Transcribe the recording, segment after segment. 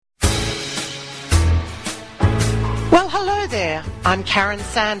there, I'm Karen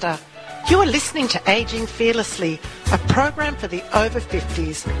Sander. You are listening to Aging Fearlessly, a program for the over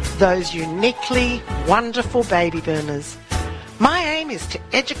 50s, those uniquely wonderful baby boomers. My aim is to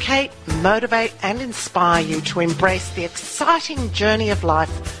educate, motivate and inspire you to embrace the exciting journey of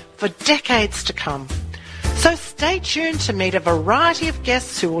life for decades to come. So stay tuned to meet a variety of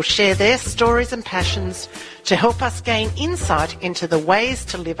guests who will share their stories and passions to help us gain insight into the ways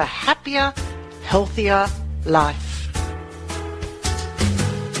to live a happier, healthier life.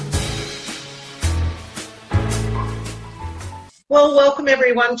 Well, welcome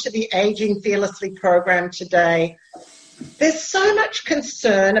everyone to the Aging Fearlessly program today. There's so much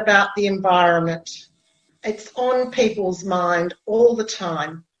concern about the environment. It's on people's mind all the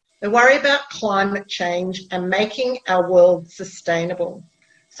time. They worry about climate change and making our world sustainable.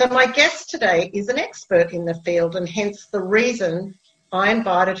 So my guest today is an expert in the field, and hence the reason I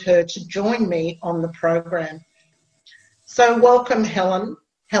invited her to join me on the program. So welcome, Helen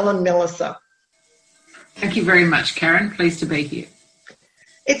Millicer. Thank you very much, Karen. Pleased to be here.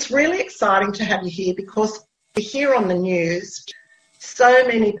 It's really exciting to have you here because we hear on the news so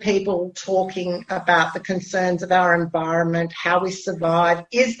many people talking about the concerns of our environment, how we survive.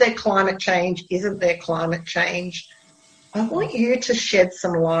 Is there climate change? Isn't there climate change? I want you to shed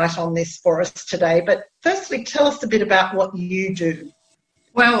some light on this for us today. But firstly, tell us a bit about what you do.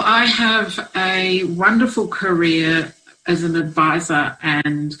 Well, I have a wonderful career as an advisor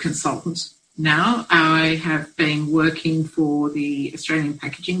and consultant. Now I have been working for the Australian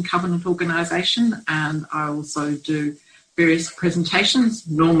Packaging Covenant Organisation, and I also do various presentations,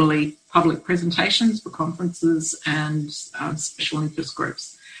 normally public presentations for conferences and special interest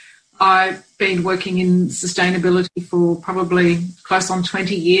groups. I've been working in sustainability for probably close on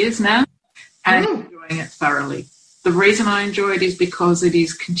 20 years now and enjoying it thoroughly. The reason I enjoy it is because it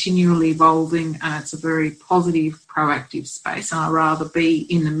is continually evolving and it's a very positive, proactive space, and I'd rather be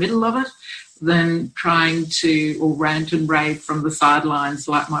in the middle of it than trying to or rant and rave from the sidelines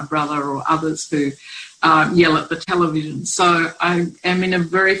like my brother or others who yell at the television. So I am in a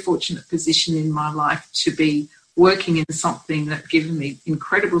very fortunate position in my life to be working in something that gives me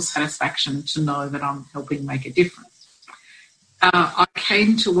incredible satisfaction to know that I'm helping make a difference. I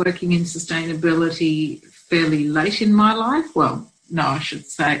came to working in sustainability fairly late in my life. Well, no, I should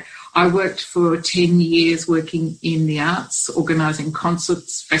say I worked for 10 years working in the arts, organising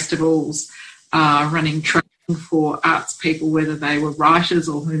concerts, festivals, running training for arts people, whether they were writers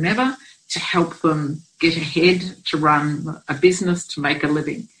or whomever, to help them get ahead, to run a business, to make a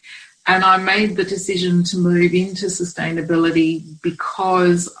living. And I made the decision to move into sustainability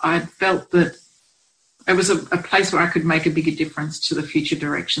because I felt that it was a place where I could make a bigger difference to the future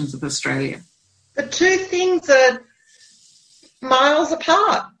directions of Australia. The two things are miles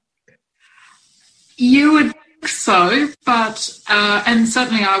apart. You would think so, but and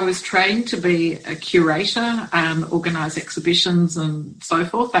certainly I was trained to be a curator and organise exhibitions and so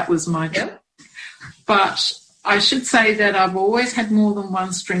forth. That was my job. But I should say that I've always had more than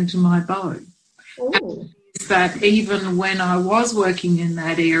one string to my bow. That even when I was working in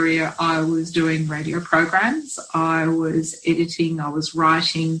that area, I was doing radio programs, I was editing, I was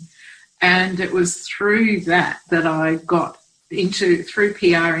writing, and it was through that I got into, through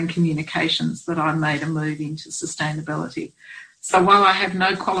PR and communications, that I made a move into sustainability. So while I have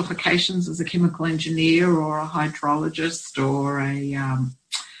no qualifications as a chemical engineer or a hydrologist or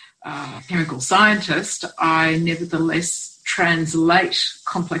a chemical scientist, I nevertheless translate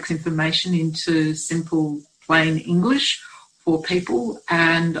complex information into simple, plain English for people.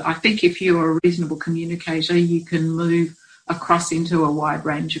 And I think if you're a reasonable communicator, you can move across into a wide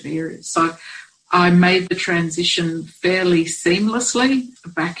range of areas. So I made the transition fairly seamlessly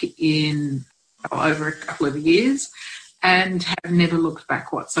back in over a couple of years and have never looked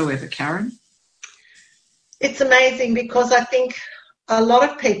back whatsoever, Karen. It's amazing because I think a lot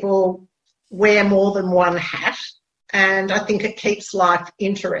of people wear more than one hat, and I think it keeps life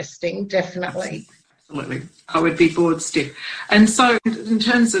interesting, definitely. Absolutely. I would be bored stiff. And so in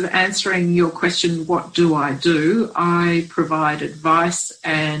terms of answering your question, what do? I provide advice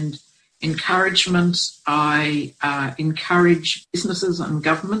and encouragement. I encourage businesses and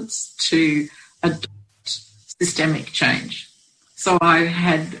governments to adopt systemic change. So I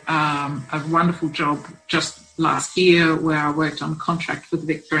had a wonderful job just last year where I worked on contract with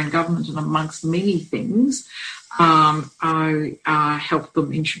the Victorian government, and amongst many things, I helped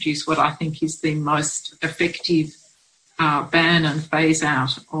them introduce what I think is the most effective ban and phase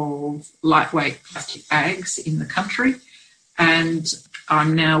out of lightweight plastic bags in the country. And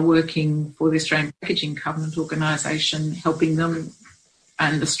I'm now working for the Australian Packaging Covenant Organisation, helping them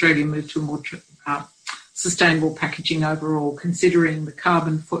and Australia move to a more sustainable packaging overall, considering the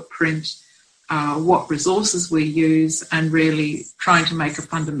carbon footprint, what resources we use, and really trying to make a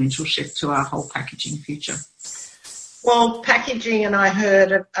fundamental shift to our whole packaging future. Well, packaging, and I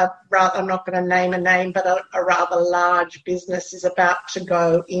heard I'm not going to name a name, but a rather large business is about to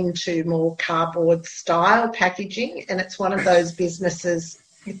go into more cardboard style packaging, and it's one of those businesses,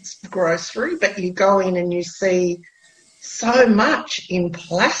 it's grocery, but you go in and you see so much in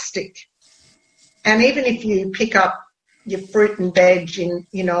plastic. And even if you pick up your fruit and veg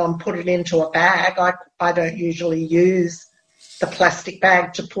and put it into a bag, I don't usually use the plastic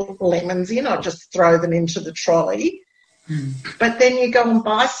bag to put lemons in. I just throw them into the trolley. But then you go and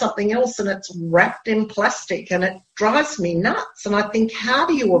buy something else and it's wrapped in plastic, and it drives me nuts. And I think, how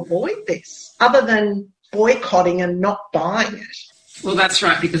do you avoid this other than boycotting and not buying it? Well, that's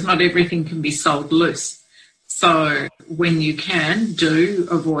right, because not everything can be sold loose. So when you can, do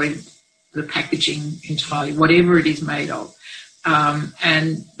avoid the packaging entirely, whatever it is made of.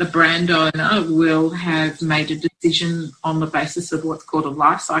 And the brand owner will have made a decision on the basis of what's called a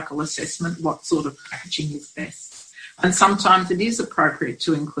life cycle assessment, what sort of packaging is best. And sometimes it is appropriate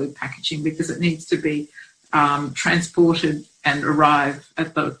to include packaging because it needs to be transported and arrive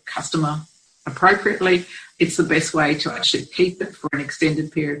at the customer appropriately. It's the best way to actually keep it for an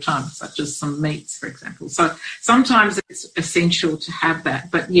extended period of time, such as some meats, for example. So sometimes it's essential to have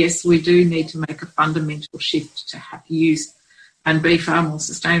that. But yes, we do need to make a fundamental shift to use and be far more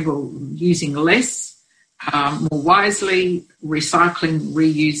sustainable, using less, more wisely, recycling,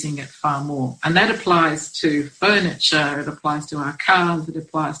 reusing it far more. And that applies to furniture, it applies to our cars, it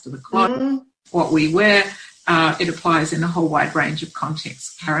applies to the clothes, what we wear, it applies in a whole wide range of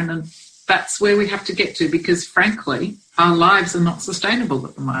contexts, Karen. And that's where we have to get to, because frankly, our lives are not sustainable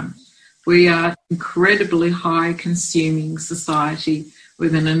at the moment. We are an incredibly high consuming society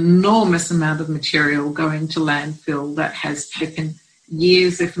with an enormous amount of material going to landfill that has taken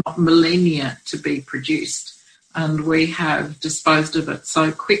years, if not millennia, to be produced. And we have disposed of it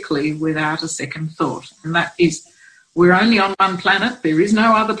so quickly without a second thought. And that is, we're only on one planet. There is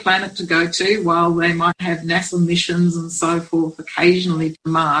no other planet to go to. While they might have NASA missions and so forth occasionally to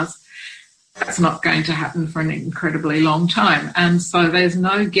Mars, that's not going to happen for an incredibly long time. And so there's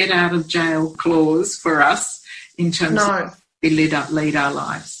no get out of jail clause for us in terms of how we lead our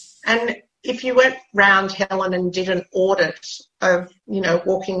lives. And if you went round, Helen, and did an audit of,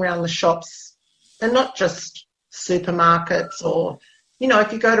 walking around the shops, and not just supermarkets or,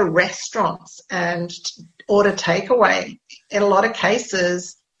 if you go to restaurants and order takeaway, in a lot of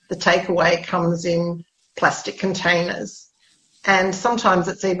cases, the takeaway comes in plastic containers. And sometimes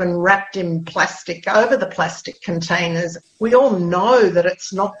it's even wrapped in plastic over the plastic containers. We all know that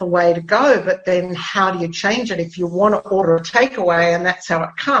it's not the way to go, but then how do you change it? If you want to order a takeaway and that's how it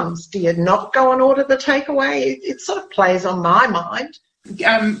comes, do you not go and order the takeaway? It sort of plays on my mind.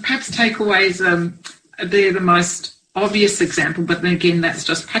 Perhaps takeaways, they're the most obvious example, but then again, that's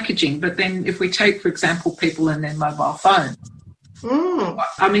just packaging. But then if we take, for example, people and their mobile phones,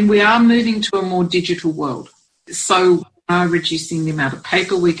 we are moving to a more digital world. So reducing the amount of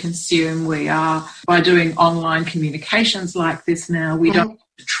paper we consume. We are, by doing online communications like this now, we don't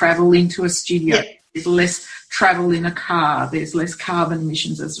have to travel into a studio. Yeah. There's less travel in a car. There's less carbon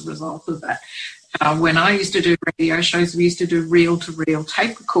emissions as a result of that. When I used to do radio shows, we used to do reel-to-reel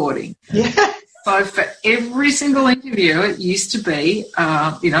tape recording. Yeah. So for every single interview, it used to be,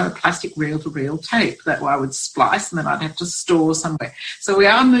 a plastic reel-to-reel tape that I would splice and then I'd have to store somewhere. So we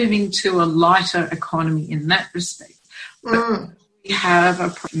are moving to a lighter economy in that respect. But we have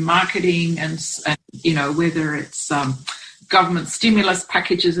a marketing and whether it's government stimulus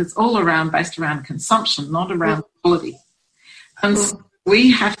packages, it's all based around consumption, not around quality. And so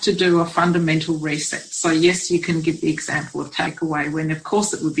we have to do a fundamental reset. So yes, you can give the example of takeaway, when of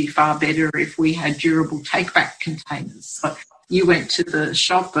course it would be far better if we had durable take-back containers. So you went to the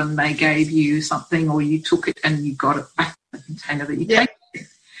shop and they gave you something, or you took it and you got it back in the container that you gave it.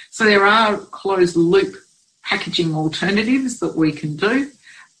 So there are closed loop packaging alternatives that we can do.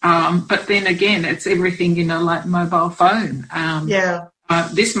 But then again, it's everything, like mobile phone.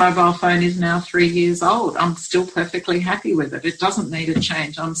 This mobile phone is now 3 years old. I'm still perfectly happy with it. It doesn't need a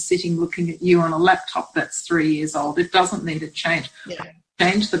change. I'm sitting looking at you on a laptop that's 3 years old. It doesn't need a change. Yeah.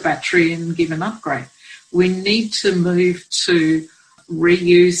 Change the battery and give an upgrade. We need to move to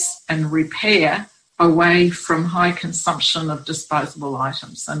reuse and repair away from high consumption of disposable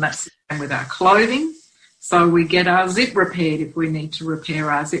items. And that's the same with our clothing. So we get our zip repaired if we need to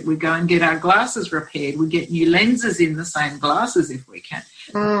repair our zip. We go and get our glasses repaired. We get new lenses in the same glasses if we can.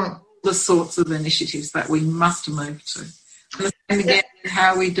 The sorts of initiatives that we must move to. And again,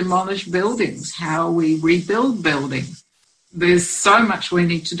 how we demolish buildings, how we rebuild buildings. There's so much we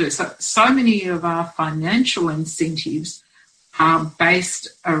need to do. So many of our financial incentives are based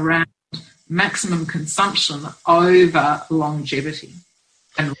around maximum consumption over longevity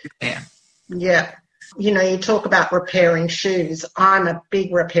and repair. Yeah. You know, you talk about repairing shoes. I'm a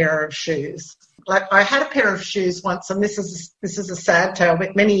big repairer of shoes. Like, I had a pair of shoes once, and this is a sad tale,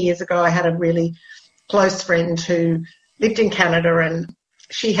 but many years ago I had a really close friend who lived in Canada, and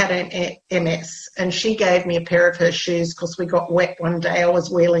she had an MS, and she gave me a pair of her shoes because we got wet one day. I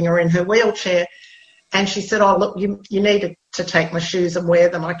was wheeling her in her wheelchair, and she said, oh, look, you need to take my shoes and wear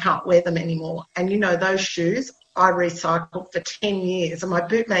them. I can't wear them anymore. And, you know, those shoes I recycled for 10 years. And my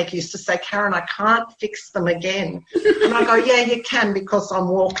bootmaker used to say, Karen, I can't fix them again. And I go, yeah, you can, because I'm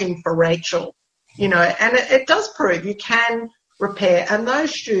walking for Rachel. You know, and it does prove you can repair. And those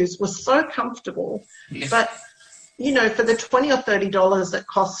shoes were so comfortable. Yes. But, you know, for the $20 or $30 it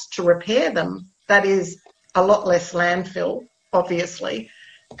costs to repair them, that is a lot less landfill, obviously.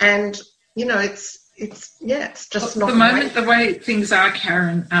 And, you know, it's just not. At the moment, the way things are,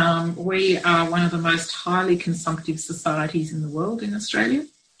 Karen, we are one of the most highly consumptive societies in the world in Australia.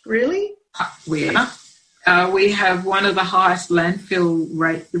 Really? We are. We have one of the highest landfill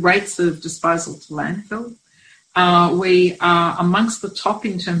rates of disposal to landfill. We are amongst the top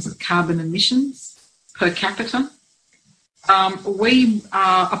in terms of carbon emissions per capita. We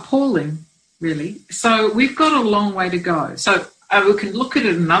are appalling, really. So we've got a long way to go. So we can look at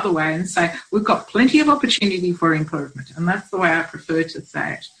it another way and say we've got plenty of opportunity for improvement, and that's the way I prefer to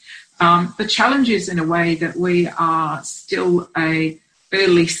say it. The challenge is, in a way, that we are still a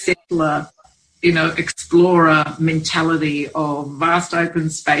early settler, you know, explorer mentality of vast open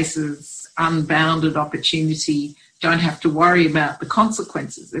spaces, unbounded opportunity, don't have to worry about the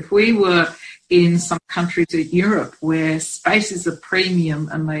consequences. If we were in some countries in Europe where space is a premium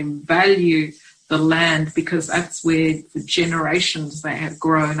and they value the land because that's where for generations they have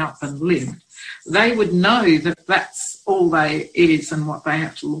grown up and lived, they would know that that's all they is and what they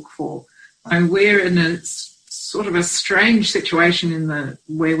have to look for. And we're in a sort of a strange situation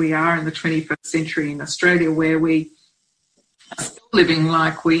where we are in the 21st century in Australia, where we are still living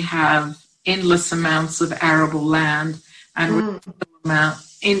like we have endless amounts of arable land and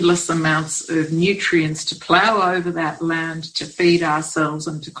endless amounts of nutrients to plough over that land to feed ourselves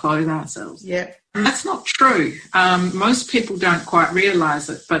and to clothe ourselves. Yeah. And that's not true. Most people don't quite realise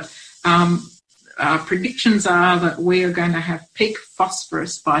it, but our predictions are that we are going to have peak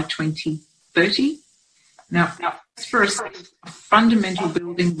phosphorus by 2030. Now, phosphorus is a fundamental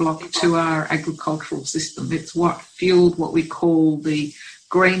building block to our agricultural system. It's what fueled what we call the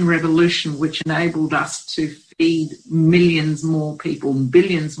Green Revolution, which enabled us to feed millions more people,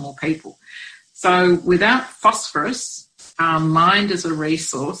 billions more people. So without phosphorus, mined as a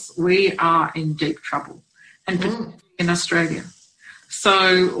resource, we are in deep trouble, and particularly in Australia.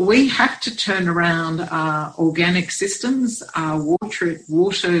 So we have to turn around our organic systems, our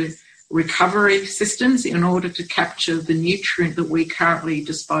water recovery systems, in order to capture the nutrient that we currently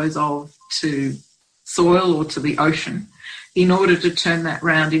dispose of to soil or to the ocean, in order to turn that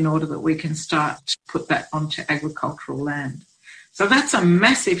round, in order that we can start to put that onto agricultural land. So that's a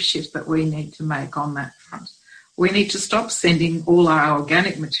massive shift that we need to make on that front. We need to stop sending all our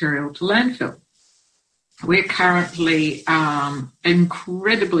organic material to landfill. We're currently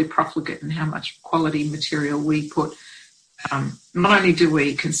incredibly profligate in how much quality material we put. Not only do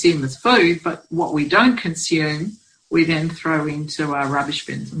we consume as food, but what we don't consume, we then throw into our rubbish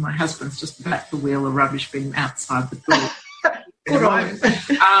bins. And my husband's just about to wheel a rubbish bin outside the door. Good on.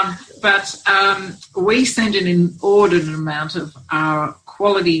 But we send an inordinate amount of our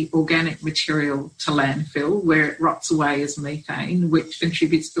quality organic material to landfill, where it rots away as methane, which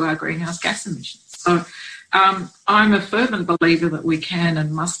contributes to our greenhouse gas emissions. So I'm a fervent believer that we can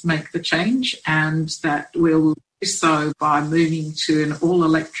and must make the change, and that we'll do so by moving to an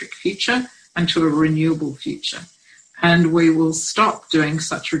all-electric future and to a renewable future. And we will stop doing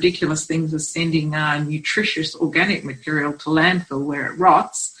such ridiculous things as sending our nutritious organic material to landfill where it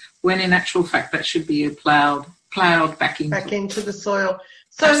rots, when in actual fact that should be ploughed back into the soil.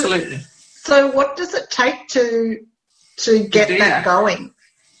 So, absolutely. So what does it take to get that going?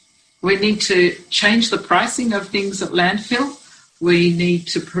 We need to change the pricing of things at landfill. We need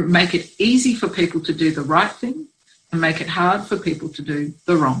to make it easy for people to do the right thing and make it hard for people to do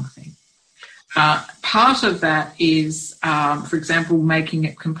the wrong thing. Part of that is, for example, making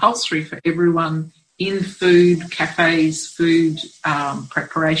it compulsory for everyone in food cafes, food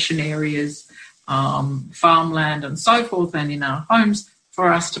preparation areas, farmland and so forth, and in our homes,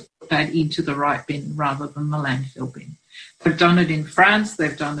 for us to put that into the right bin rather than the landfill bin. They've done it in France,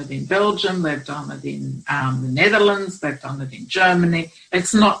 they've done it in Belgium, they've done it in the Netherlands, they've done it in Germany.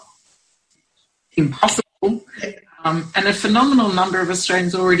 It's not impossible. And a phenomenal number of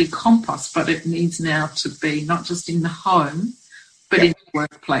Australians already compost, but it needs now to be not just in the home, but in the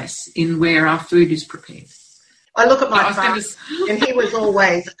workplace, in where our food is prepared. I look at my father, and he was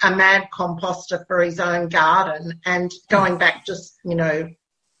always a mad composter for his own garden. And going back just, in the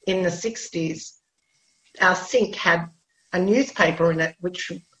 60s, our sink had a newspaper in it,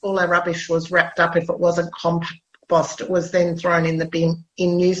 which all our rubbish was wrapped up. If it wasn't compost, it was then thrown in the bin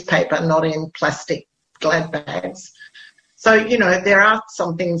in newspaper, not in plastic glad bags. So, there are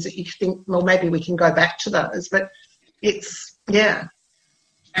some things that you think, well, maybe we can go back to those, but it's, Back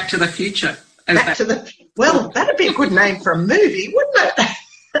to the Future. Well, that'd be a good name for a movie, wouldn't it?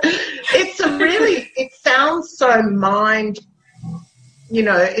 It sounds so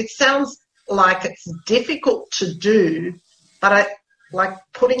it sounds like it's difficult to do, but like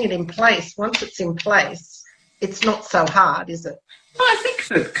putting it in place, once it's in place, it's not so hard, is it? Well, I think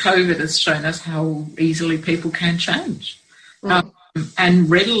that COVID has shown us how easily people can change. And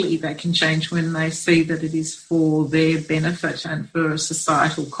readily they can change when they see that it is for their benefit and for a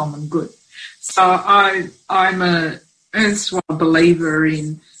societal common good. So I'm a believer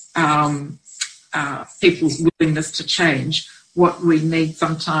in people's willingness to change. What we need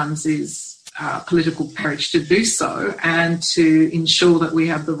sometimes is political courage to do so and to ensure that we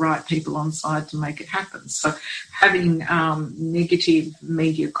have the right people on side to make it happen. So having negative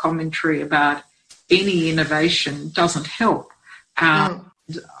media commentary about any innovation doesn't help.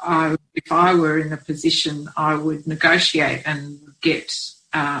 If I were in a position, I would negotiate and get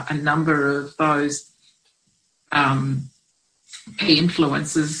a number of those key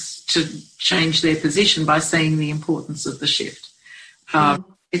influencers to change their position by seeing the importance of the shift.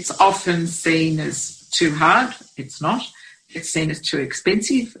 It's often seen as too hard. It's not. It's seen as too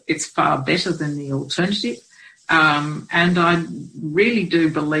expensive. It's far better than the alternative. And I really do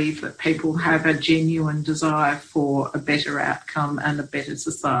believe that people have a genuine desire for a better outcome and a better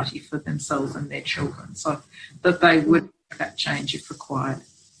society for themselves and their children, so that they would make that change if required.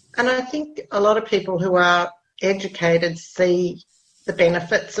 And I think a lot of people who are educated see the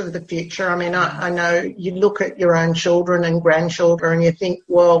benefits of the future. I mean, I know you look at your own children and grandchildren and you think,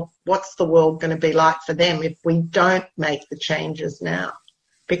 well, what's the world going to be like for them if we don't make the changes now?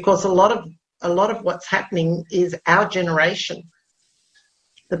 Because a lot of what's happening is our generation,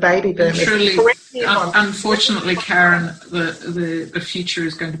 the baby boomers. Truly, unfortunately, Karen, the future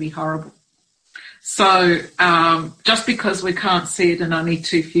is going to be horrible. So just because we can't see it and only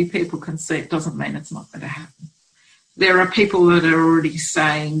too few people can see it doesn't mean it's not going to happen. There are people that are already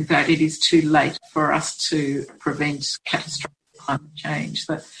saying that it is too late for us to prevent catastrophic climate change,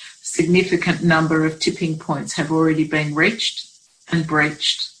 that a significant number of tipping points have already been reached and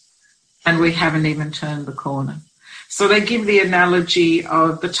breached, and we haven't even turned the corner. So they give the analogy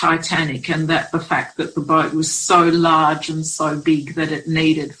of the Titanic and that the fact that the boat was so large and so big that it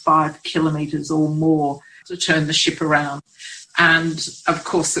needed 5 kilometres or more to turn the ship around. And, of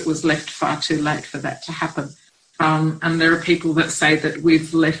course, it was left far too late for that to happen. And there are people that say that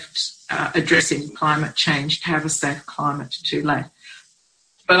we've left addressing climate change to have a safe climate too late.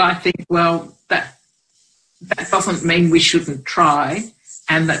 But I think, well, that doesn't mean we shouldn't try,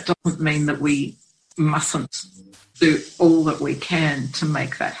 and that doesn't mean that we mustn't do all that we can to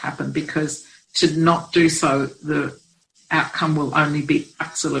make that happen, because to not do so, the outcome will only be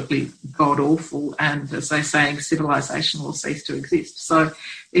absolutely god-awful, and, as they say, civilization will cease to exist. So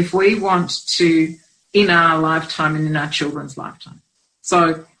if we want to, in our lifetime and in our children's lifetime,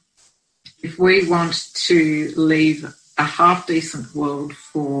 so if we want to leave a half-decent world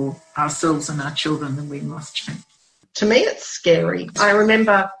for ourselves and our children, then we must change. To me, it's scary. I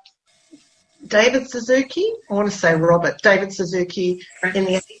remember David Suzuki, I want to say David Suzuki in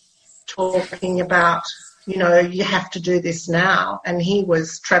the 80s talking about, you have to do this now. And he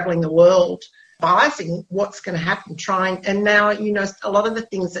was travelling the world, advising what's going to happen, and now, a lot of the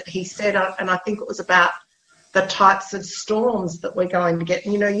things that he said, and I think it was about the types of storms that we're going to get.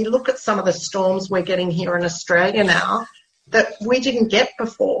 You look at some of the storms we're getting here in Australia now that we didn't get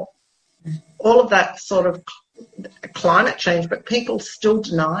before. All of that sort of climate change, but people still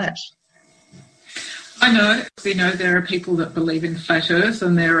deny it. I know. There are people that believe in flat Earth,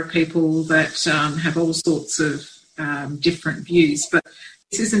 and there are people that have all sorts of different views, but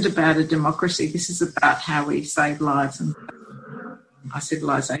this isn't about a democracy. This is about how we save lives. And a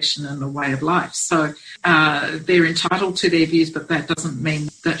civilization and a way of life. So they're entitled to their views, but that doesn't mean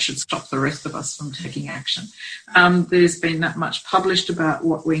that should stop the rest of us from taking action. There's been that much published about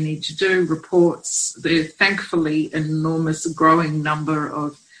what we need to do, reports. There's thankfully an enormous growing number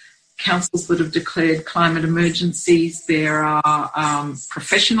of councils that have declared climate emergencies. There are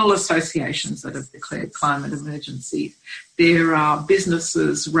professional associations that have declared climate emergencies. There are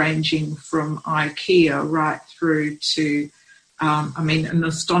businesses ranging from IKEA right through to, an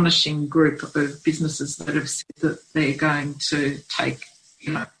astonishing group of businesses that have said that they're going to take,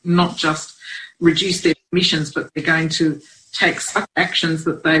 not just reduce their emissions, but they're going to take such actions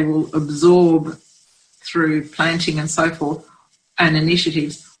that they will absorb through planting and so forth and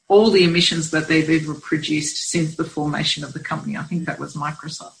initiatives all the emissions that they've ever produced since the formation of the company. I think that was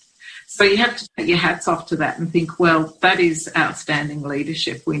Microsoft. So you have to take your hats off to that and think, well, that is outstanding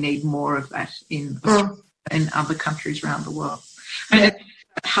leadership. We need more of that in Australia and other countries around the world. And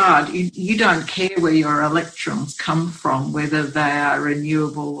it's hard. You don't care where your electrons come from, whether they are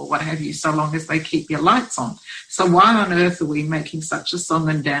renewable or what have you, so long as they keep your lights on. So why on earth are we making such a song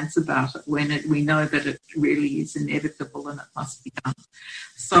and dance about it when we know that it really is inevitable and it must be done?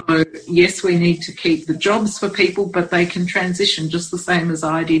 So, yes, we need to keep the jobs for people, but they can transition just the same as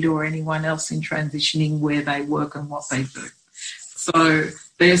I did or anyone else in transitioning where they work and what they do. So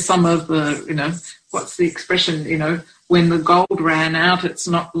there's some of the, what's the expression, when the gold ran out, it's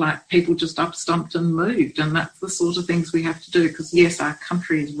not like people just up-stumped and moved. And that's the sort of things we have to do because, yes, our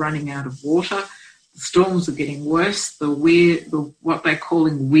country is running out of water. The storms are getting worse. What they're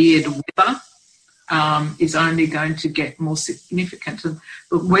calling weird weather is only going to get more significant. And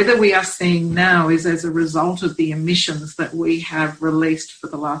the weather we are seeing now is as a result of the emissions that we have released for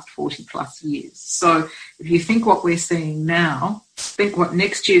the last 40 plus years. So if you think what we're seeing now, think what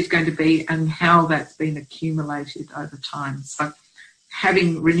next year is going to be and how that's been accumulated over time. So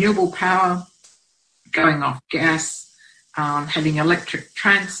having renewable power, going off gas, having electric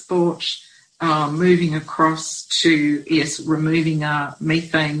transport, moving across to, removing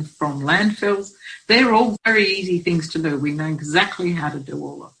methane from landfills. They're all very easy things to do. We know exactly how to do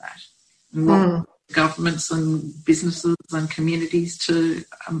all of that. And want governments and businesses and communities to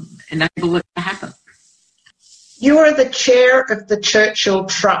enable it to happen. You are the chair of the Churchill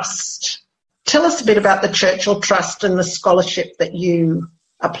Trust. Tell us a bit about the Churchill Trust and the scholarship that you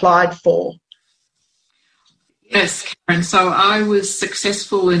applied for. Yes, Karen. So I was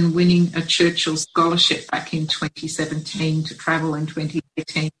successful in winning a Churchill Scholarship back in 2017 to travel in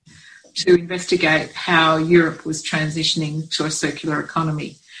 2018 to investigate how Europe was transitioning to a circular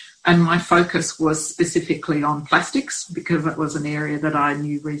economy. And my focus was specifically on plastics because it was an area that I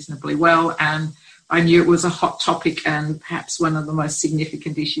knew reasonably well and I knew it was a hot topic and perhaps one of the most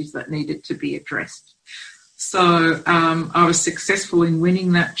significant issues that needed to be addressed. So I was successful in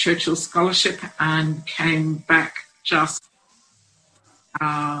winning that Churchill Scholarship and came back just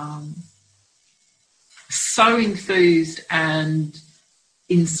so enthused and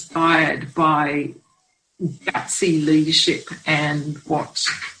inspired by gutsy leadership and what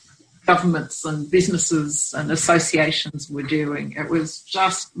governments and businesses and associations were doing. It was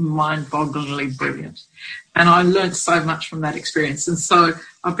just mind-bogglingly brilliant. And I learned so much from that experience. And so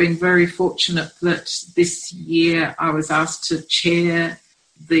I've been very fortunate that this year I was asked to chair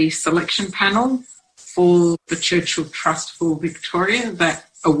the selection panel for the Churchill Trust for Victoria that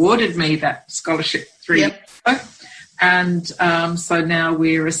awarded me that scholarship 3 years ago. And so now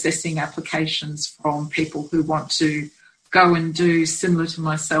we're assessing applications from people who want to go and do similar to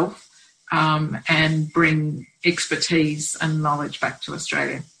myself and bring expertise and knowledge back to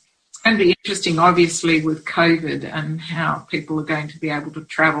Australia. It's going to be interesting, obviously, with COVID and how people are going to be able to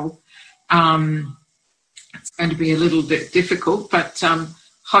travel. It's going to be a little bit difficult, but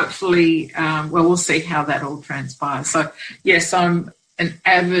hopefully, we'll see how that all transpires. So, yes, I'm an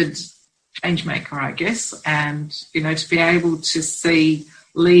avid change maker, I guess, and, to be able to see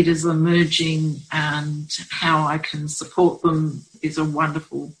leaders emerging and how I can support them is a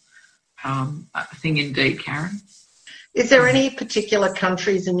wonderful thing indeed, Karen. Is there any particular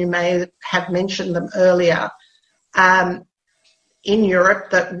countries, and you may have mentioned them earlier, in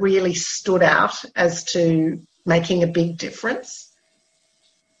Europe that really stood out as to making a big difference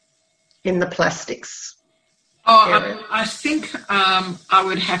in the plastics area? I think I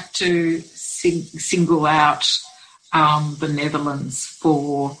would have to single out the Netherlands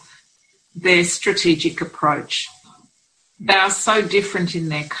for their strategic approach. They are so different in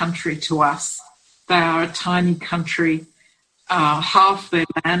their country to us. They are a tiny country. Half their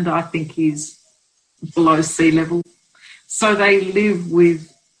land, I think, is below sea level. So they live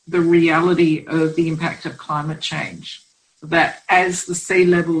with the reality of the impact of climate change. that as the sea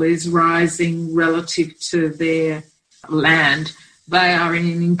level is rising relative to their land, they are in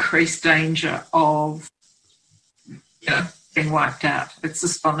an increased danger of being wiped out. It's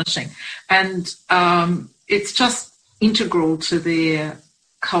astonishing. And it's just integral to their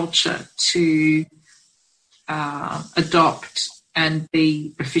culture to adopt and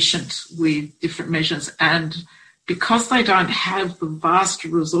be efficient with different measures. And because they don't have the vast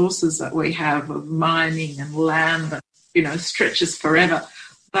resources that we have of mining and land that, stretches forever,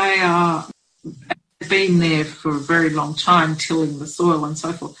 they are been there for a very long time, tilling the soil and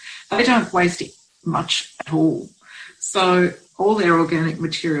so forth. They don't waste it much at all. So all their organic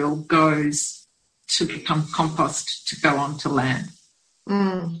material goes to become compost to go onto land.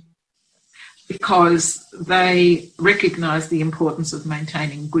 Because they recognise the importance of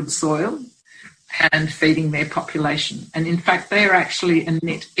maintaining good soil and feeding their population. And in fact, they're actually a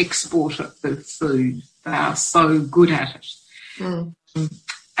net exporter of food. They are so good at it.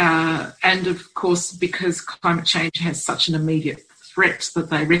 And of course, because climate change has such an immediate threat that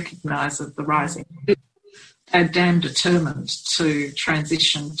they recognise of the rising, they're damn determined to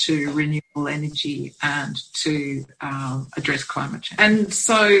transition to renewable energy and to address climate change. And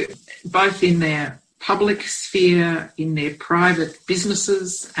so both in their public sphere, in their private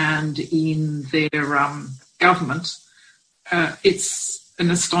businesses and in their government, it's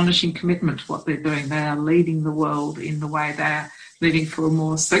an astonishing commitment what they're doing. They are leading the world in the way they're moving for a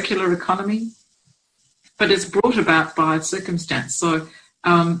more circular economy, but it's brought about by circumstance. So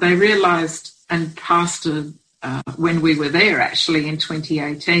they realised and passed when we were there actually in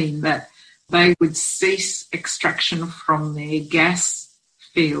 2018 that they would cease extraction from their gas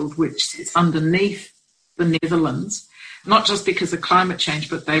field, which sits underneath the Netherlands, not just because of climate change,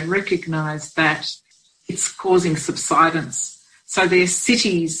 but they've recognised that it's causing subsidence. So their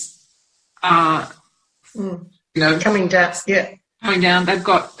cities are, coming down. Yeah. Coming down. They've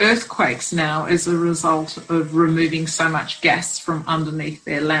got earthquakes now as a result of removing so much gas from underneath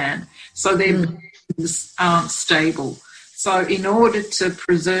their land. So their buildings aren't stable. So in order to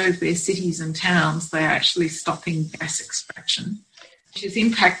preserve their cities and towns, they're actually stopping gas extraction, which is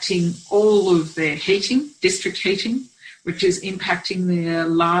impacting all of their heating, district heating, which is impacting their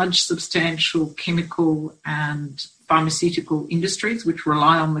large, substantial chemical and pharmaceutical industries, which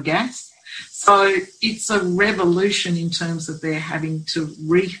rely on the gas. So it's a revolution in terms of their having to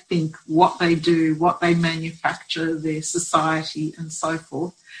rethink what they do, what they manufacture, their society and so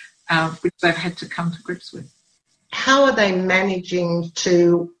forth, which they've had to come to grips with. How are they managing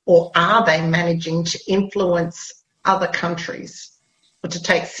to, or are they managing to influence other countries or to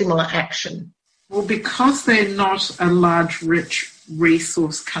take similar action? Well, because they're not a large, rich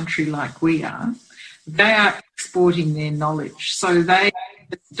resource country like we are, they are exporting their knowledge. So they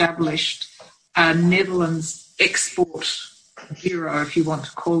established a Netherlands Export Bureau, if you want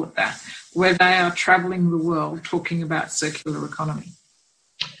to call it that, where they are travelling the world talking about circular economy.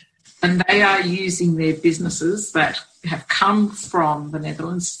 And they are using their businesses that have come from the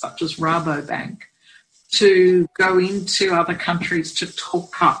Netherlands, such as Rabobank, to go into other countries to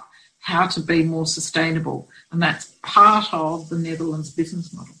talk up how to be more sustainable. And that's part of the Netherlands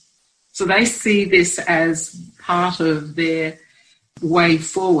business model. So they see this as part of their way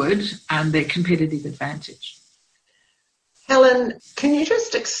forward and their competitive advantage. Helen, can you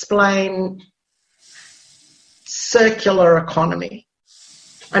just explain circular economy?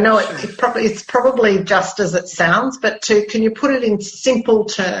 I know it's probably just as it sounds, but can you put it in simple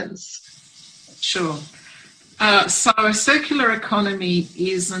terms? Sure. So a circular economy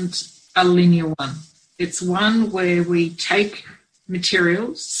isn't a linear one. It's one where we take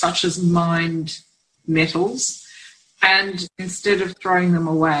materials such as mined metals and instead of throwing them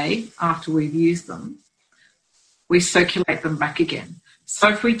away after we've used them, we circulate them back again. So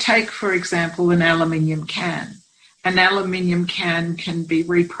if we take, for example, an aluminium can can be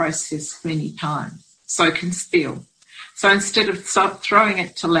reprocessed many times. So can steel. So instead of throwing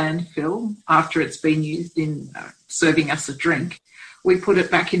it to landfill after it's been used in serving us a drink, we put it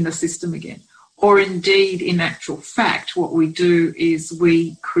back in the system again. Or indeed, in actual fact, what we do is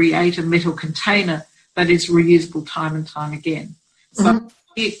we create a metal container that is reusable time and time again. So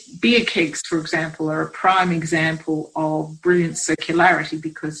beer kegs, for example, are a prime example of brilliant circularity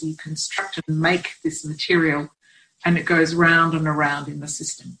because you construct and make this material and it goes round and around in the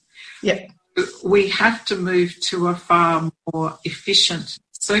system. Yeah. We have to move to a far more efficient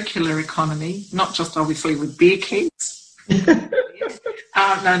circular economy, not just obviously with beer kegs.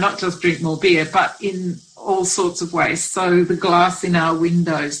 No, not just drink more beer, but in all sorts of ways. So the glass in our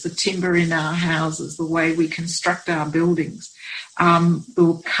windows, the timber in our houses, the way we construct our buildings,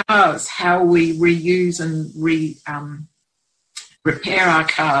 the cars, how we reuse and repair our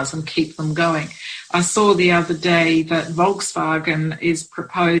cars and keep them going. I saw the other day that Volkswagen is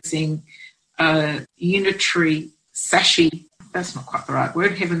proposing a unitary sachet, that's not quite the right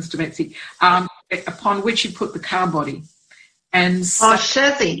word, heavens to Betsy, upon which you put the car body. And so,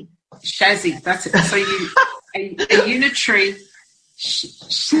 chassis. Chassis, that's it. So a unitary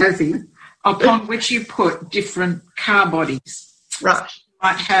chassis upon which you put different car bodies. Right. So you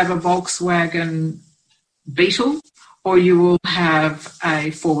might have a Volkswagen Beetle, or you will have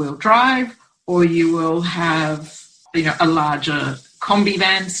a four-wheel drive, or you will have, a larger combi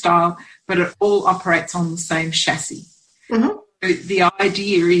van style, but it all operates on the same chassis. Mm-hmm. The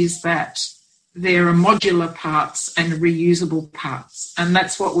idea is that there are modular parts and reusable parts, and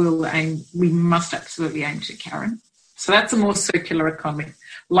that's what we must absolutely aim to, Karen. So that's a more circular economy.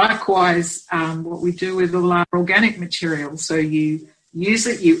 Likewise, what we do with all our organic material, so you use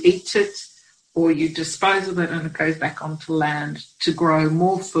it, you eat it, or you dispose of it and it goes back onto land to grow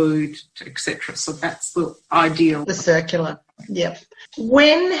more food, etc. So that's the ideal. The circular, yep.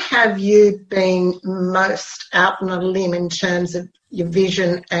 When have you been most out on a limb in terms of your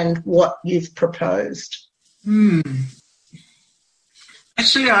vision and what you've proposed?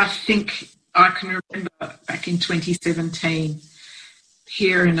 Actually, I think I can remember back in 2017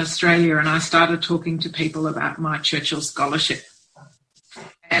 here in Australia, and I started talking to people about my Churchill Scholarship.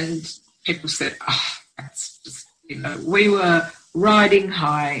 And people said, that's just, we were riding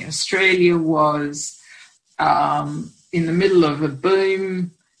high. Australia was in the middle of a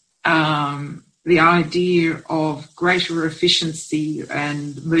boom. The idea of greater efficiency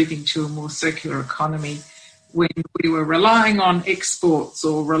and moving to a more circular economy, when we were relying on exports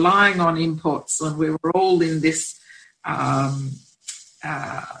or relying on imports, and we were all in this,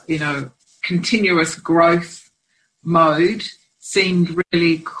 continuous growth mode, seemed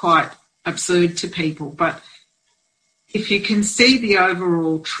really quite absurd to people. But if you can see the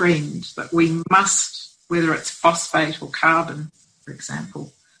overall trend that we must, whether it's phosphate or carbon, for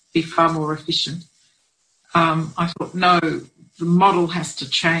example, be far more efficient, I thought, no, the model has to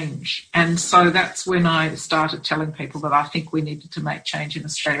change. And so that's when I started telling people that I think we needed to make change in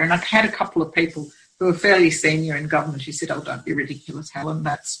Australia. And I had a couple of people who were fairly senior in government who said, don't be ridiculous, Helen,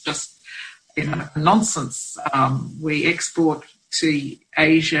 that's just nonsense. We export to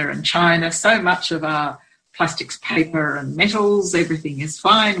Asia and China so much of our plastics, paper and metals, everything is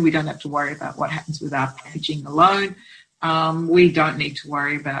fine. We don't have to worry about what happens with our packaging alone. We don't need to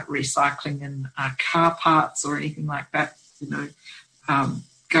worry about recycling and car parts or anything like that,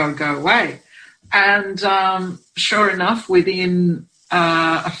 go away. And sure enough, within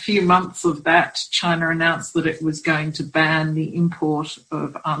a few months of that, China announced that it was going to ban the import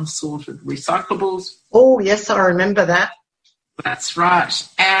of unsorted recyclables. Oh, yes, I remember that. That's right.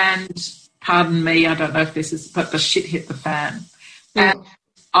 And pardon me, I don't know if this is, but the shit hit the fan. Yeah. And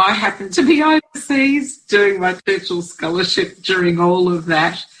I happened to be overseas doing my Churchill Scholarship during all of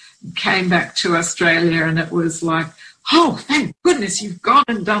that, came back to Australia, and it was like, oh, thank goodness you've gone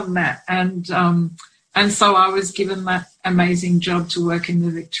and done that. And so I was given that amazing job to work in the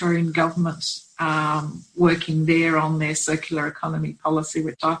Victorian government, working there on their circular economy policy,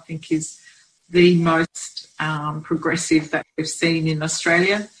 which I think is the most progressive that we've seen in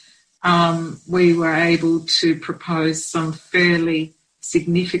Australia. We were able to propose some fairly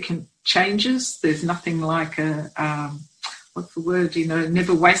significant changes. There's nothing like never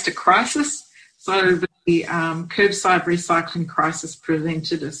waste a crisis. So the curbside recycling crisis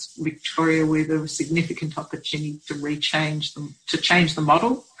presented us, Victoria, with a significant opportunity to change the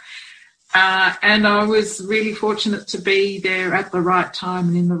model. And I was really fortunate to be there at the right time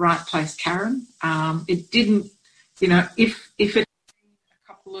and in the right place, Karen. It didn't, if it had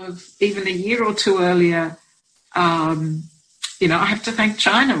been even a year or two earlier, I have to thank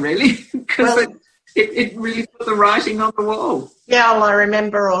China, really, because it really put the writing on the wall. Yeah, well, I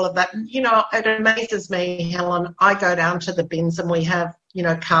remember all of that. It amazes me, Helen. I go down to the bins and we have,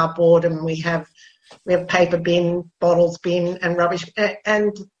 cardboard, and we have paper bin, bottles bin and rubbish.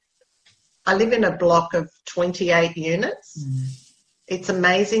 And I live in a block of 28 units. Mm. It's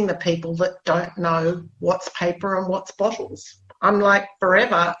amazing the people that don't know what's paper and what's bottles. I'm like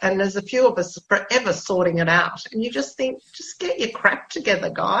forever, and there's a few of us forever sorting it out. And you just think, just get your crap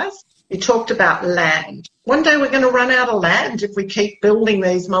together, guys. You talked about land. One day we're going to run out of land if we keep building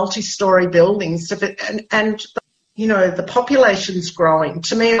these multi-storey buildings. And the population's growing.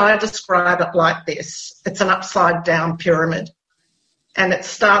 To me, I describe it like this. It's an upside-down pyramid. And it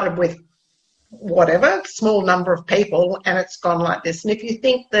started with whatever, small number of people, and it's gone like this. And if you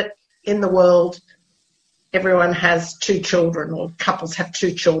think that in the world everyone has 2 children, or couples have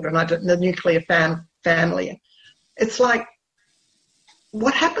 2 children, the nuclear family, it's like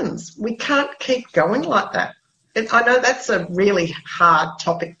what happens? We can't keep going like that. And I know that's a really hard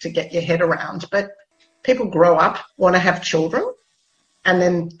topic to get your head around, but people grow up, want to have children, and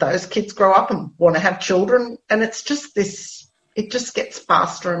then those kids grow up and want to have children, and it's just this, it just gets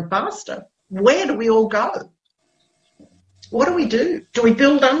faster and faster. Where do we all go? What do we do? Do we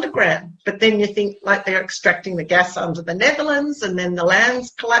build underground? But then you think like they're extracting the gas under the Netherlands and then the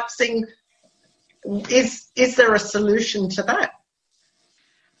land's collapsing. Is there a solution to that?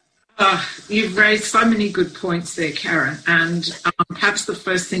 You've raised so many good points there, Karen. And perhaps the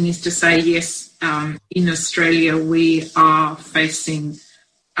first thing is to say, yes, in Australia we are facing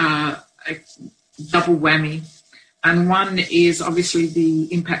a double whammy. And one is obviously the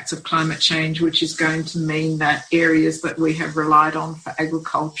impacts of climate change, which is going to mean that areas that we have relied on for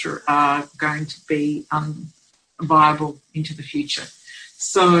agriculture are going to be unviable into the future.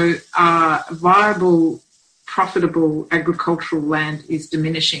 So viable, profitable agricultural land is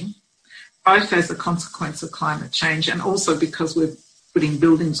diminishing, both as a consequence of climate change and also because we're putting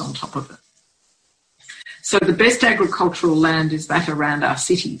buildings on top of it. So the best agricultural land is that around our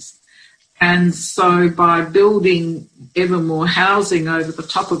cities. And so by building ever more housing over the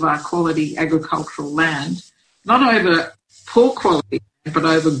top of our quality agricultural land, not over poor quality, but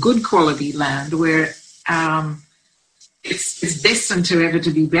over good quality land where it's destined to ever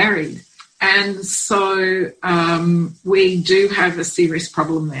to be buried. And so we do have a serious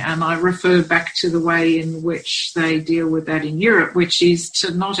problem there. And I refer back to the way in which they deal with that in Europe, which is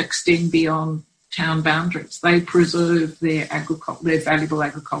to not extend beyond town boundaries. They preserve their valuable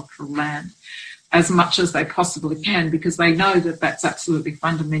agricultural land as much as they possibly can because they know that that's absolutely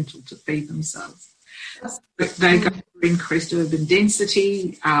fundamental to feed themselves. They go for increased urban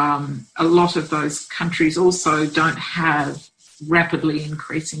density. A lot of those countries also don't have rapidly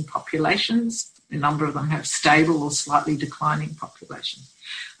increasing populations. A number of them have stable or slightly declining populations.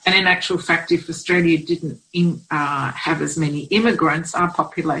 And in actual fact, if Australia didn't have as many immigrants, our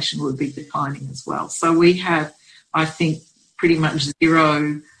population would be declining as well. So we have, I think, pretty much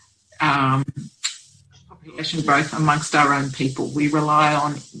zero population growth amongst our own people. We rely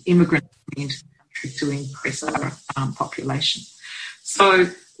on immigrants coming into the country to increase our population. So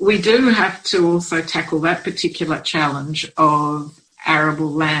we do have to also tackle that particular challenge of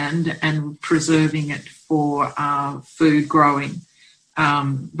arable land and preserving it for food growing.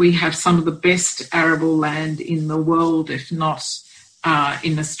 We have some of the best arable land in the world, if not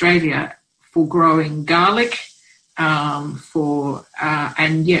in Australia, for growing garlic, and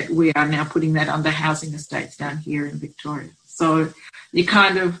yet we are now putting that under housing estates down here in Victoria. So you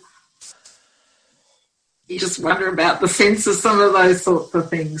just wonder about the sense of some of those sorts of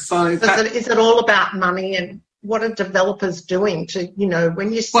things. So is it all about money and what are developers doing to,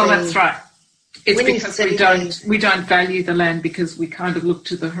 when you see... Well, that's right. It's because we don't value the land because we kind of look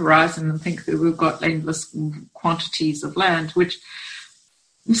to the horizon and think that we've got endless quantities of land, which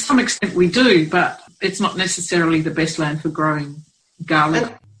to some extent we do, but it's not necessarily the best land for growing garlic.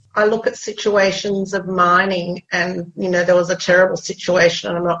 And I look at situations of mining and, there was a terrible situation,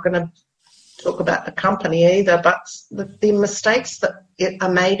 and I'm not going to talk about the company either, but the mistakes that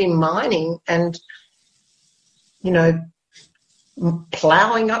are made in mining and,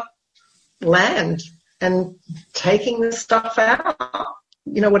 ploughing up land and taking the stuff out,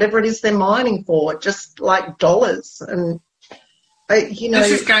 whatever it is they're mining for, just like dollars. And,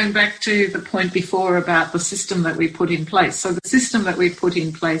 This is going back to the point before about the system that we put in place. So the system that we put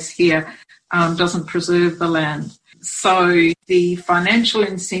in place here doesn't preserve the land. So the financial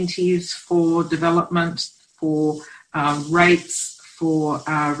incentives for development, for rates, for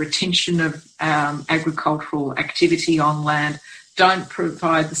retention of agricultural activity on land don't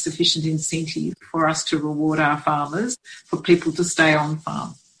provide the sufficient incentive for us to reward our farmers, for people to stay on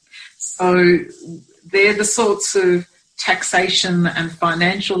farm. So they're the sorts of taxation and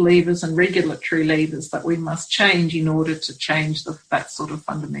financial levers and regulatory levers that we must change in order to change that sort of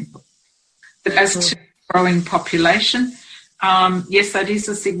fundamental. But as to growing population, yes, that is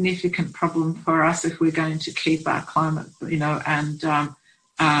a significant problem for us if we're going to keep our climate, and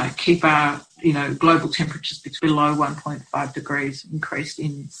keep our, global temperatures below 1.5 degrees increased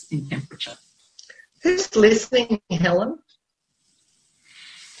in temperature. Who's listening, Helen?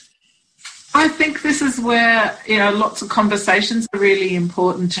 I think this is where, lots of conversations are really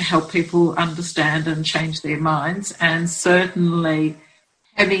important to help people understand and change their minds. And certainly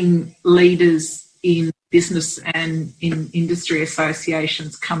having leaders in business and in industry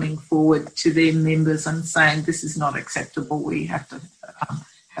associations coming forward to their members and saying this is not acceptable, we have to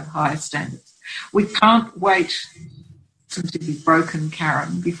have higher standards. We can't wait to be broken,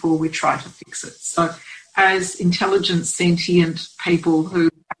 Karen, before we try to fix it. So as intelligent, sentient people who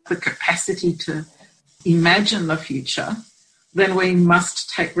have the capacity to imagine the future, then we must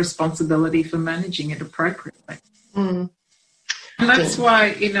take responsibility for managing it appropriately. And that's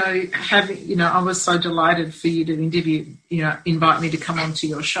why, I was so delighted for you to invite me to come onto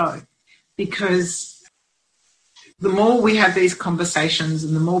your show, because the more we have these conversations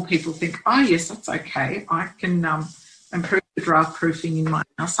and the more people think, oh, yes, that's okay, I can improve the draft proofing in my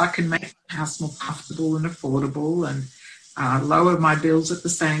house, I can make the house more comfortable and affordable and lower my bills at the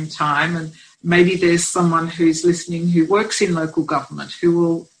same time. And maybe there's someone who's listening who works in local government who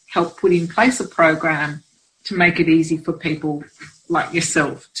will help put in place a program to make it easy for people like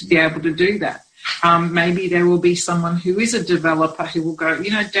yourself to be able to do that. Maybe there will be someone who is a developer who will go,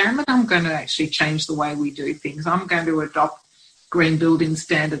 damn it, I'm going to actually change the way we do things. I'm going to adopt green building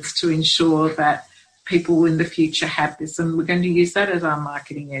standards to ensure that people in the future have this, and we're going to use that as our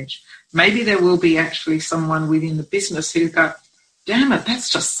marketing edge. Maybe there will be actually someone within the business who go, damn it, that's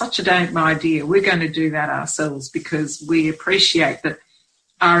just such a damn idea. We're going to do that ourselves because we appreciate that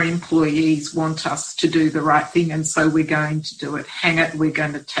our employees want us to do the right thing, and so we're going to do it. Hang it, we're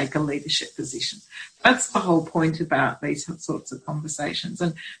going to take a leadership position. That's the whole point about these sorts of conversations.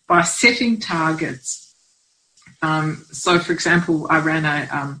 And by setting targets, so for example, I ran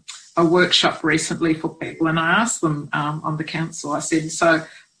a workshop recently for people, and I asked them on the council, I said, so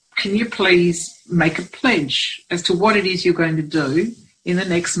can you please make a pledge as to what it is you're going to do in the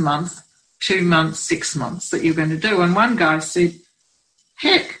next month, 2 months, 6 months that you're going to do? And one guy said,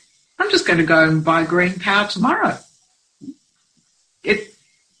 heck, I'm just going to go and buy green power tomorrow. It's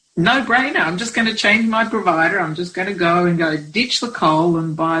no-brainer. I'm just going to change my provider. I'm just going to go ditch the coal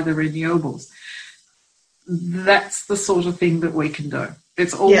and buy the renewables. That's the sort of thing that we can do.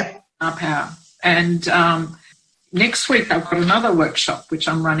 It's all in our power. And next week I've got another workshop which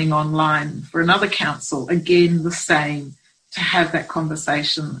I'm running online for another council. Again, the same, to have that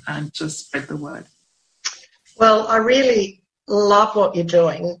conversation and to spread the word. Well, I really love what you're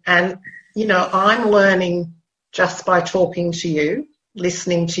doing, and I'm learning just by talking to you,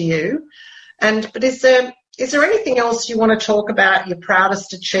 listening to you. But is there anything else you want to talk about, your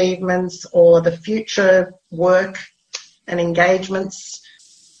proudest achievements or the future work and engagements?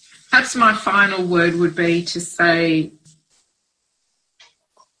 Perhaps my final word would be to say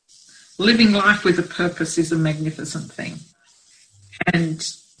living life with a purpose is a magnificent thing, and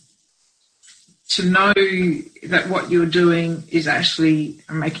to know that what you're doing is actually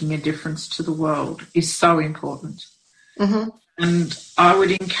making a difference to the world is so important. Mm-hmm. And I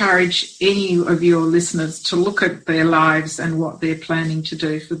would encourage any of your listeners to look at their lives and what they're planning to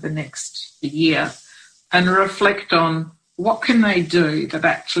do for the next year and reflect on what can they do that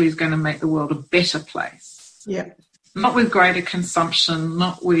actually is going to make the world a better place. Yeah. Not with greater consumption,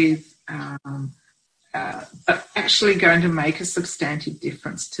 not with but actually going to make a substantive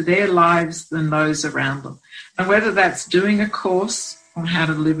difference to their lives and those around them. And whether that's doing a course on how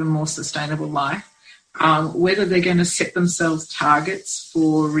to live a more sustainable life, whether they're going to set themselves targets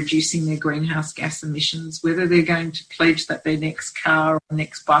for reducing their greenhouse gas emissions, whether they're going to pledge that their next car or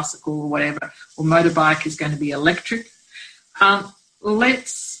next bicycle or whatever, or motorbike is going to be electric.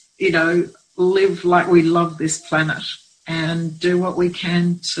 Let's, live like we love this planet and do what we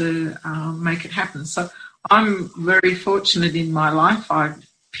can to make it happen. So I'm very fortunate in my life. I've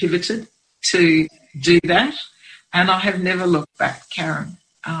pivoted to do that, and I have never looked back, Karen.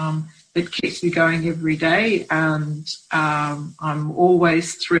 It keeps me going every day, and I'm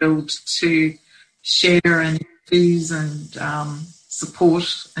always thrilled to share and enthuse and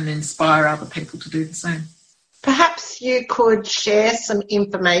support and inspire other people to do the same. Perhaps you could share some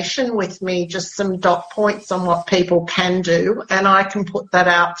information with me, just some dot points on what people can do, and I can put that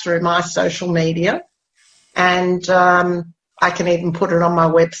out through my social media, and I can even put it on my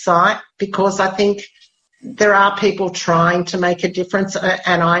website, because I think there are people trying to make a difference,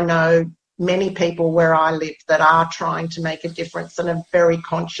 and I know many people where I live that are trying to make a difference and are very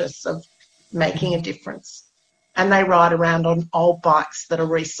conscious of making a difference. And they ride around on old bikes that are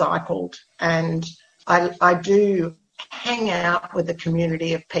recycled, and I do hang out with a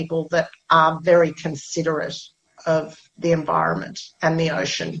community of people that are very considerate of the environment and the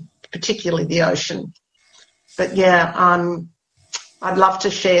ocean, particularly the ocean. But yeah, I'd love to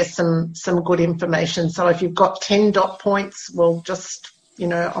share some good information. So if you've got 10 dot points, we'll just,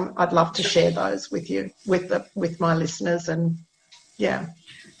 I'd love to share those with you, with my listeners. And yeah.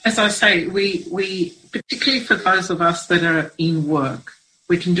 As I say, we particularly for those of us that are in work,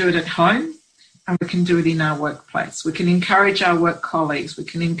 we can do it at home. And we can do it in our workplace. We can encourage our work colleagues. We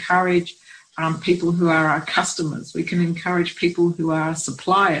can encourage people who are our customers. We can encourage people who are our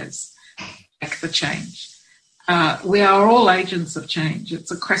suppliers to make the change. we are all agents of change.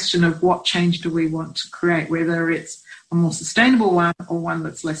 It's a question of what change do we want to create, whether it's a more sustainable one or one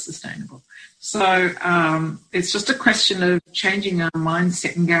that's less sustainable. So it's just a question of changing our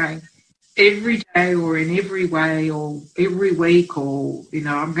mindset and going every day or in every way or every week, or,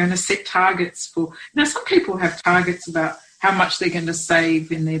 I'm going to set targets for, some people have targets about how much they're going to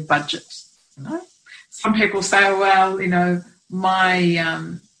save in their budget. Some people say, well,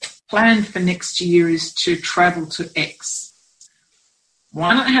 my plan for next year is to travel to X.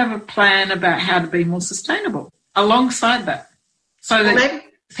 Why not have a plan about how to be more sustainable alongside that? So that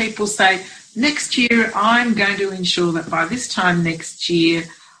people say, next year I'm going to ensure that by this time next year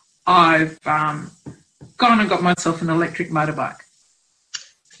I've gone and got myself an electric motorbike.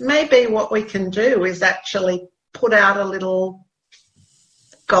 Maybe what we can do is actually put out a little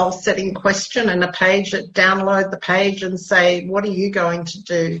goal-setting question and a page, download the page and say, what are you going to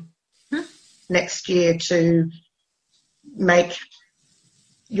do next year to make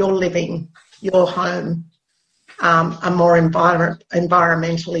your living, your home, a more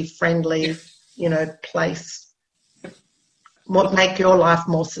environmentally friendly, place? Make your life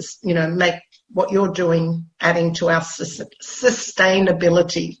more, make what you're doing adding to our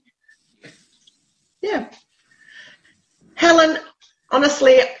sustainability. Yeah. Helen,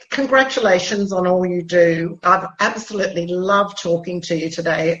 honestly, congratulations on all you do. I've absolutely loved talking to you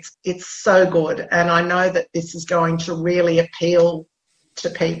today. It's so good. And I know that this is going to really appeal to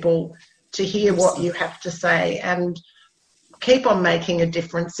people to hear what you have to say, and keep on making a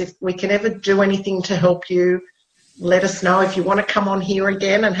difference. If we can ever do anything to help you, let us know. If you want to come on here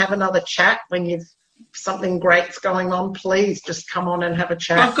again and have another chat when you've something great's going on, please just come on and have a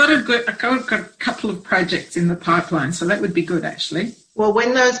chat. I've got a couple of projects in the pipeline, so that would be good, actually. Well,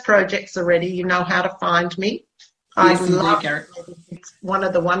 when those projects are ready, you know how to find me. Yes, I love it. One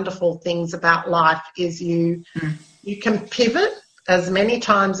of the wonderful things about life is you can pivot as many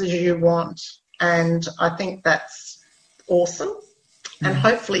times as you want, and I think that's awesome. And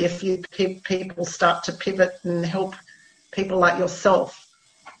hopefully a few people start to pivot and help people like yourself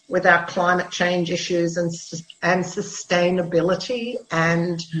with our climate change issues and sustainability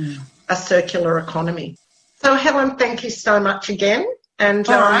and a circular economy. So, Helen, thank you so much again. And,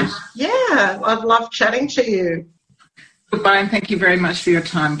 all right. I've loved chatting to you. Goodbye, and thank you very much for your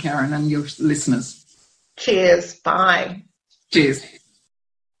time, Karen, and your listeners. Cheers. Bye. Cheers.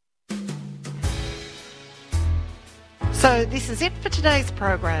 So this is it for today's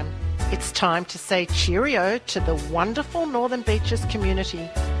program. It's time to say cheerio to the wonderful Northern Beaches community.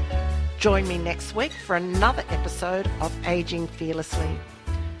 Join me next week for another episode of Aging Fearlessly.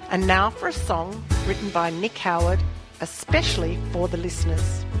 And now for a song written by Nick Howard, especially for the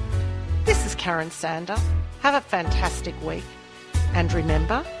listeners. This is Karen Sander. Have a fantastic week. And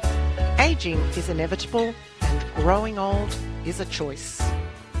remember, aging is inevitable and growing old is a choice.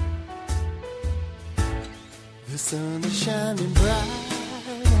 The sun is shining bright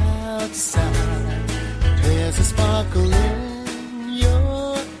outside. There's a sparkle in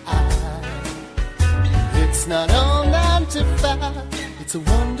your eye. It's not all 9 to 5. It's a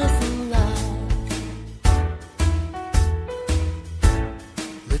wonderful life.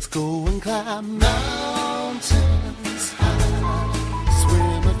 Let's go and climb mountains high.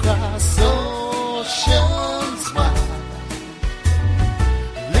 Swim across oceans wide.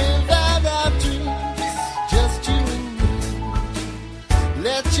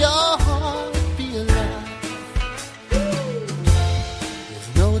 Let your heart be alive. There's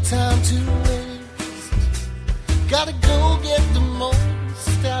no time to waste. Gotta go get the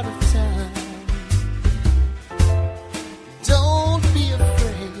most out of time. Don't be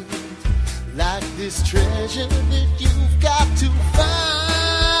afraid. Like this treasure that you've got to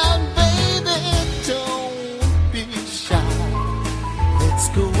find. Baby, don't be shy. Let's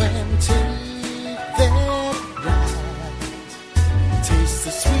go and take that ride. Taste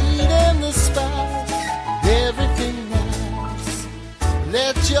the sweet and the spice, everything nice.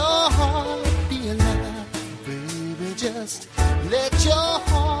 Let your heart be alive, baby. Just let your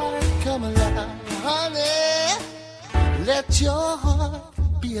heart come alive, honey. Let your heart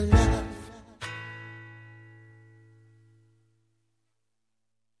be alive.